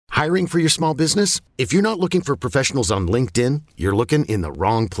Hiring for your small business? If you're not looking for professionals on LinkedIn, you're looking in the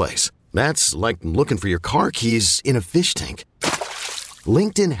wrong place. That's like looking for your car keys in a fish tank.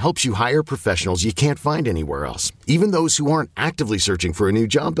 LinkedIn helps you hire professionals you can't find anywhere else, even those who aren't actively searching for a new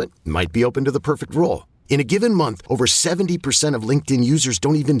job but might be open to the perfect role. In a given month, over 70% of LinkedIn users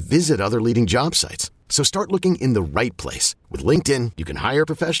don't even visit other leading job sites. So start looking in the right place. With LinkedIn, you can hire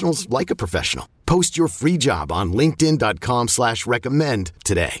professionals like a professional. Post your free job on linkedin.com/recommend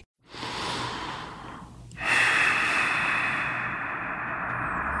today.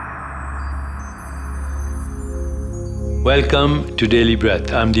 Welcome to Daily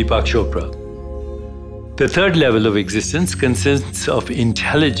Breath. I'm Deepak Chopra. The third level of existence consists of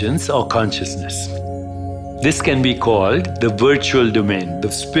intelligence or consciousness. This can be called the virtual domain,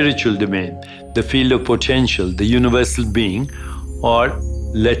 the spiritual domain, the field of potential, the universal being, or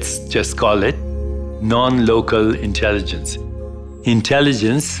let's just call it non-local intelligence.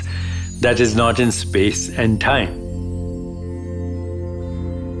 Intelligence that is not in space and time.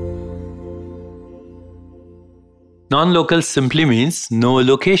 Non-local simply means no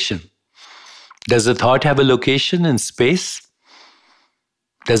location. Does a thought have a location in space?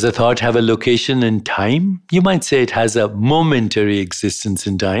 Does a thought have a location in time? You might say it has a momentary existence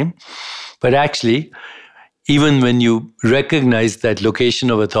in time, but actually, even when you recognize that location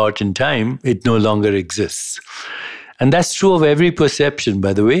of a thought in time, it no longer exists. And that's true of every perception,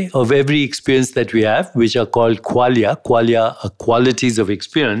 by the way, of every experience that we have, which are called qualia. Qualia are qualities of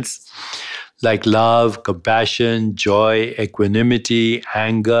experience, like love, compassion, joy, equanimity,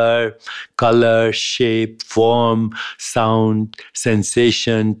 anger, color, shape, form, sound,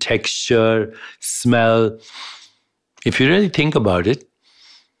 sensation, texture, smell. If you really think about it,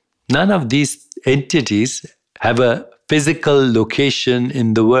 none of these entities have a physical location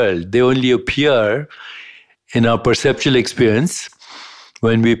in the world. They only appear in our perceptual experience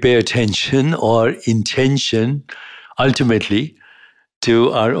when we pay attention or intention, ultimately,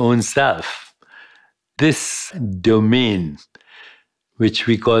 to our own self. This domain, which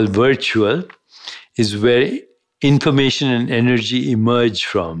we call virtual, is where information and energy emerge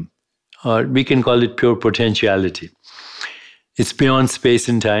from, or we can call it pure potentiality. It's beyond space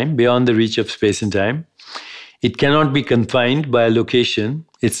and time, beyond the reach of space and time. It cannot be confined by a location.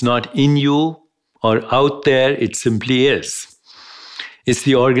 It's not in you or out there, it simply is. It's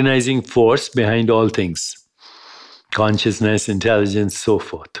the organizing force behind all things, consciousness, intelligence, so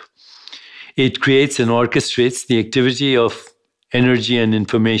forth. It creates and orchestrates the activity of energy and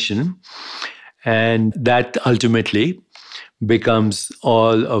information, and that ultimately becomes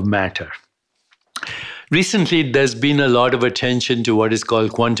all of matter. Recently, there's been a lot of attention to what is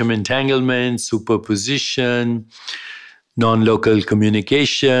called quantum entanglement, superposition, non-local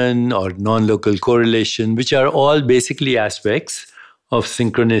communication, or non-local correlation, which are all basically aspects of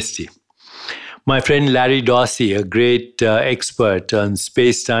synchronicity. My friend Larry Dossey, a great expert on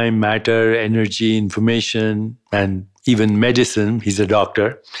space-time, matter, energy, information, and even medicine, he's a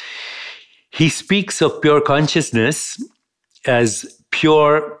doctor, he speaks of pure consciousness as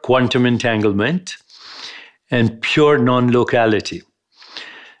pure quantum entanglement and pure non-locality.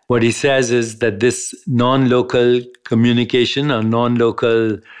 What he says is that this non-local communication or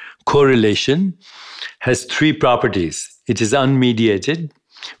non-local correlation has three properties. It is unmediated,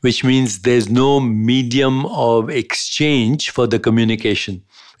 which means there's no medium of exchange for the communication.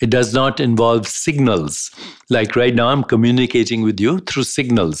 It does not involve signals. Like right now, I'm communicating with you through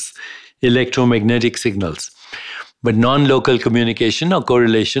signals, electromagnetic signals. But non-local communication or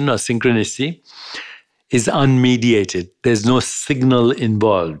correlation or synchronicity is unmediated. There's no signal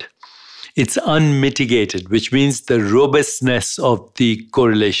involved. It's unmitigated, which means the robustness of the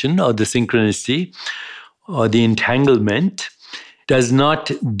correlation or the synchronicity or the entanglement does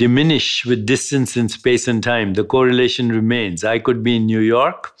not diminish with distance in space and time. The correlation remains. I could be in New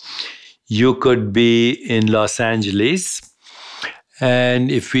York. You could be in Los Angeles. And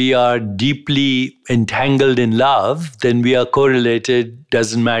if we are deeply entangled in love, then we are correlated.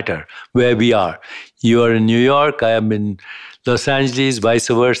 Doesn't matter where we are. You are in New York. I am in Los Angeles, vice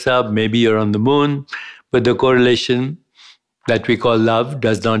versa. Maybe you're on the moon. But the correlation that we call love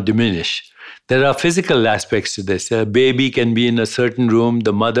does not diminish. There are physical aspects to this. A baby can be in a certain room.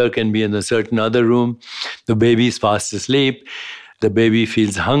 The mother can be in a certain other room. The baby is fast asleep. The baby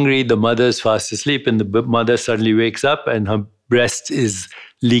feels hungry. The mother is fast asleep. And the mother suddenly wakes up and her breast is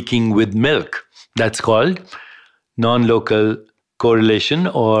leaking with milk. That's called non-local correlation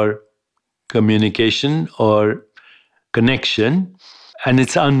or communication or connection. And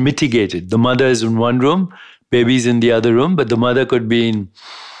it's unmitigated. The mother is in one room, baby's in the other room, but the mother could be in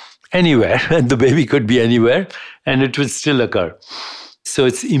anywhere and the baby could be anywhere and it would still occur. So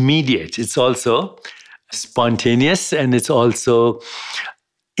it's immediate. It's also spontaneous, and it's also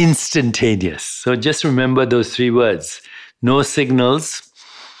instantaneous. So just remember those three words. No signals,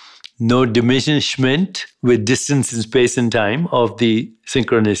 no diminishment with distance in space and time of the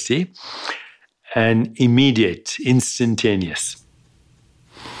synchronicity, and immediate, instantaneous.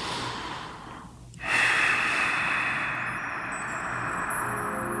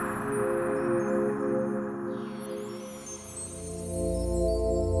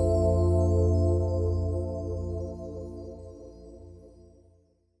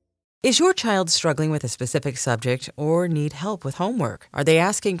 Is your child struggling with a specific subject or need help with homework? Are they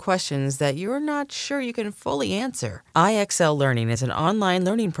asking questions that you're not sure you can fully answer? IXL Learning is an online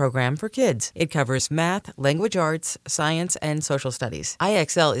learning program for kids. It covers math, language arts, science, and social studies.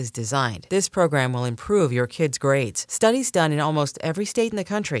 IXL is designed. This program will improve your kids' grades. Studies done in almost every state in the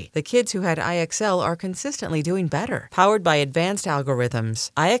country. The kids who had IXL are consistently doing better. Powered by advanced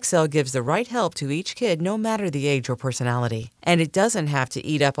algorithms, IXL gives the right help to each kid no matter the age or personality. And it doesn't have to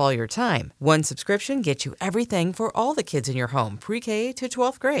eat up all your time. One subscription gets you everything for all the kids in your home, pre-K to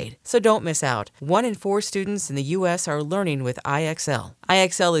 12th grade. So don't miss out. 1 in 4 students in the U.S. are learning with IXL.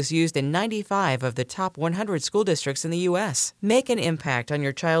 IXL is used in 95 of the top 100 school districts in the U.S. Make an impact on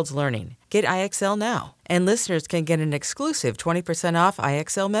your child's learning. Get IXL now. And listeners can get an exclusive 20% off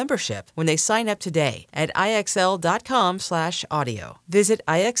IXL membership when they sign up today at IXL.com/audio. Visit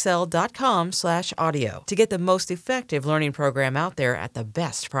IXL.com/audio to get the most effective learning program out there at the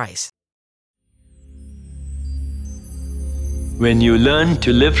best price. When you learn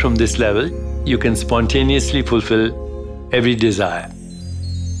to live from this level, you can spontaneously fulfill every desire.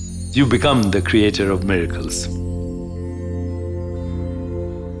 You become the creator of miracles.